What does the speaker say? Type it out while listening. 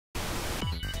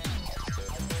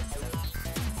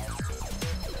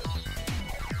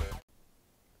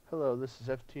Hello, this is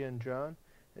FTN John,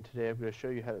 and today I'm going to show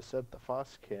you how to set up the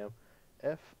Foscam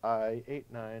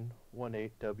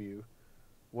FI8918W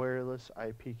wireless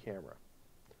IP camera.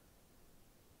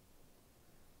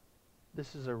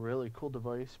 This is a really cool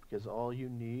device because all you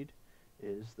need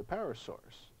is the power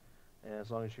source. And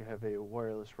as long as you have a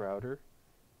wireless router,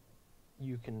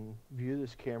 you can view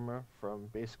this camera from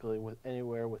basically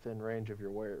anywhere within range of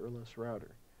your wireless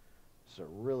router. It's a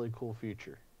really cool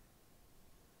feature.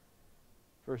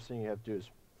 First thing you have to do is,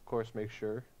 of course, make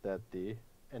sure that the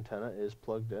antenna is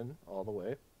plugged in all the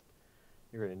way.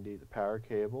 You're going to need the power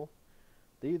cable,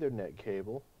 the Ethernet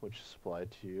cable, which is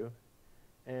supplied to you,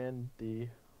 and the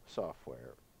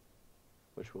software,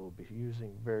 which we'll be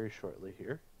using very shortly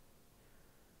here.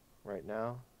 Right now,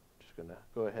 I'm just going to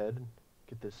go ahead and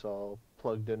get this all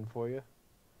plugged in for you.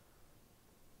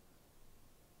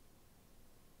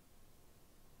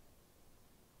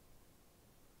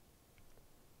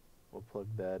 We'll plug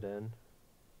that in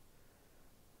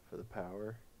for the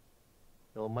power.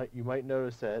 You might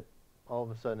notice that all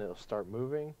of a sudden it'll start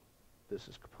moving. This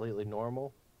is completely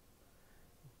normal,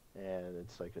 and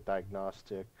it's like a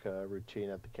diagnostic routine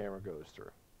that the camera goes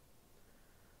through.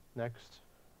 Next,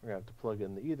 we're going to have to plug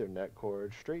in the Ethernet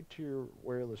cord straight to your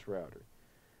wireless router.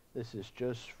 This is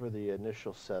just for the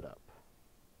initial setup.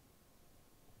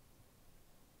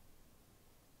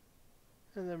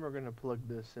 And then we're going to plug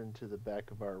this into the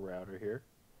back of our router here.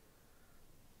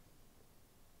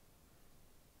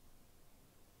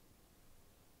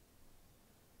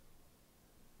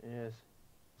 Yes,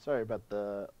 sorry about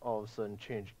the all of a sudden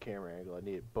change of camera angle. I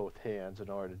needed both hands in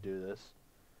order to do this.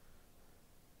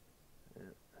 I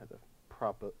had to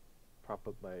prop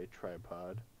up my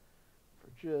tripod for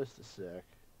just a sec.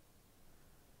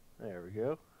 There we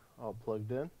go, all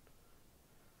plugged in.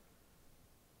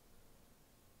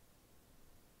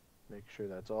 Make sure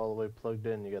that's all the way plugged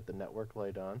in. You got the network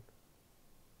light on.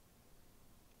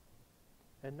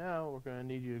 And now we're going to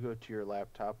need you to go to your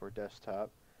laptop or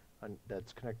desktop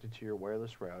that's connected to your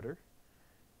wireless router,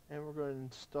 and we're going to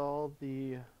install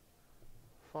the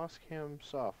Foscam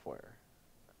software.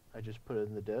 I just put it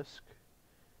in the disk.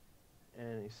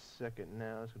 Any second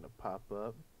now it's going to pop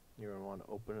up. You're going to want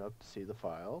to open it up to see the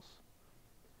files.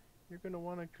 You're going to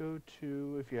want to go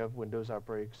to, if you have Windows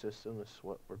operating system, this is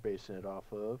what we're basing it off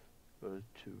of. Go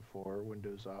to for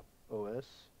Windows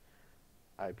OS,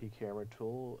 IP camera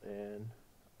tool, and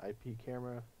IP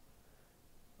camera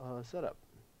setup.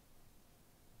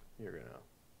 You're going to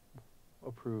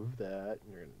approve that,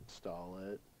 and you're going to install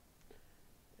it.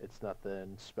 It's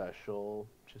nothing special,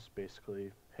 just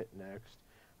basically hit next.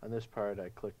 On this part I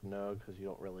clicked no because you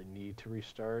don't really need to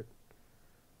restart.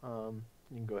 You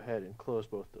can go ahead and close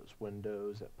both those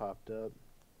windows that popped up.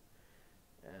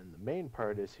 And the main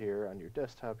part is here on your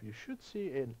desktop. You should see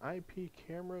an IP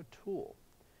camera tool.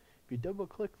 If you double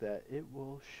click that, it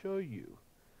will show you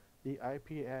the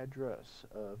IP address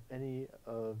of any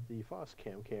of the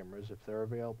Foscam cameras if they're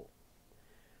available.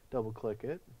 Double click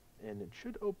it, and it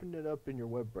should open it up in your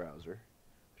web browser,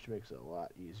 which makes it a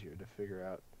lot easier to figure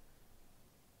out.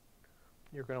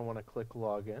 You're going to want to click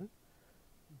login.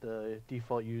 The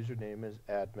default username is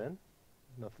admin,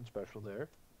 nothing special there.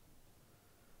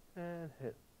 And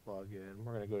hit login.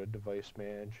 We're going to go to device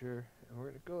manager, and we're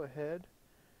going to go ahead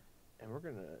and we're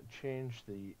going to change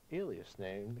the alias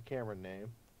name, the camera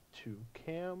name, to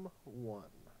cam1.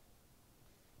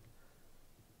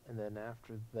 And then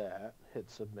after that, hit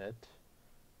submit,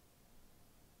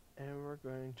 and we're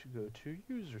going to go to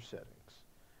user settings.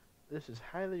 This is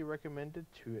highly recommended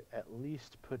to at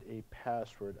least put a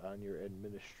password on your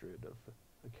administrative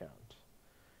account.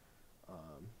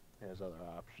 There's other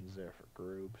options there for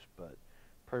groups, but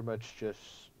pretty much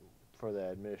just for the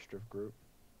administrative group,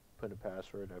 put a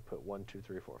password. I put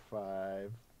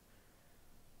 12345,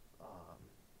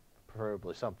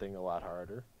 preferably something a lot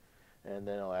harder, and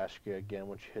then I'll ask you again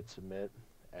once you hit submit.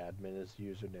 Admin is the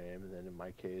username, and then in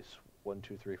my case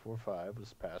 12345 was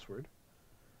the password.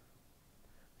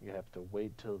 You have to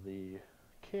wait till the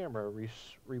camera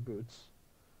reboots,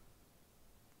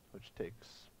 which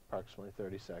takes approximately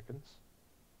 30 seconds.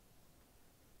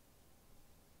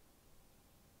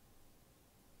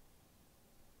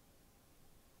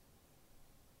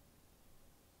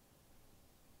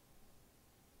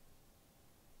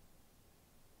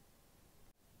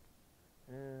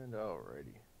 And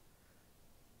alrighty.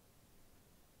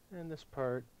 And this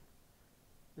part,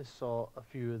 this is all a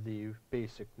few of the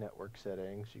basic network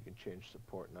settings. You can change the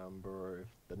port number, if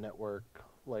the network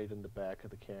light in the back of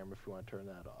the camera, if you want to turn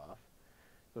that off.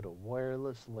 Go to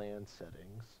wireless LAN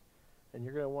settings, and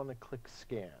you're going to want to click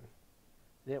scan.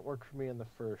 It didn't work for me on the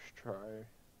first try,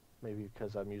 maybe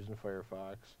because I'm using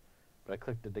Firefox. but I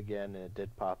clicked it again and it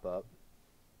did pop up.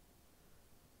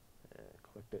 And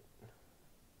clicked it.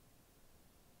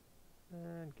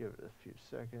 And give it a few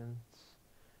seconds.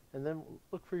 And then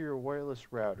look for your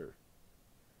wireless router,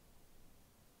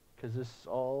 because this is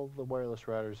all the wireless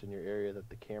routers in your area that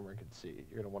the camera can see.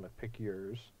 You're going to want to pick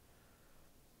yours.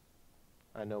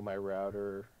 I know my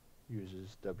router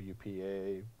uses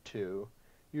WPA2.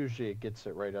 Usually it gets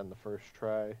it right on the first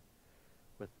try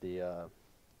with the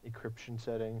encryption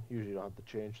setting. Usually you don't have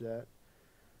to change that.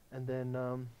 And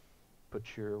then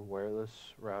put your wireless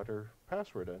router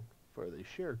password in for the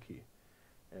share key.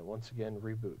 And once again,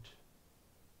 reboot.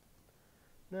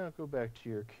 Now go back to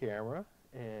your camera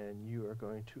and you are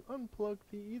going to unplug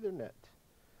the Ethernet.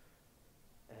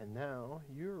 And now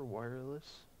your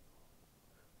wireless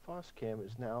Foscam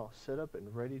is now set up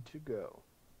and ready to go.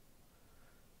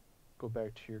 Go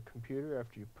back to your computer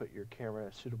after you put your camera in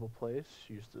a suitable place.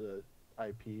 Use the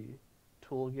IP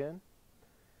tool again,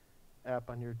 app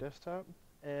on your desktop,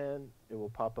 and it will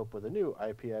pop up with a new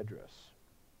IP address.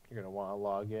 You're going to want to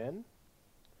log in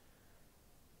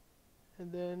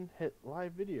and then hit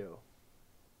live video.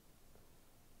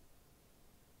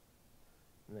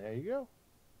 And there you go.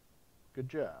 Good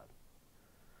job.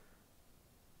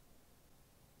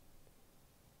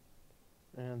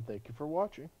 And thank you for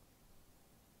watching.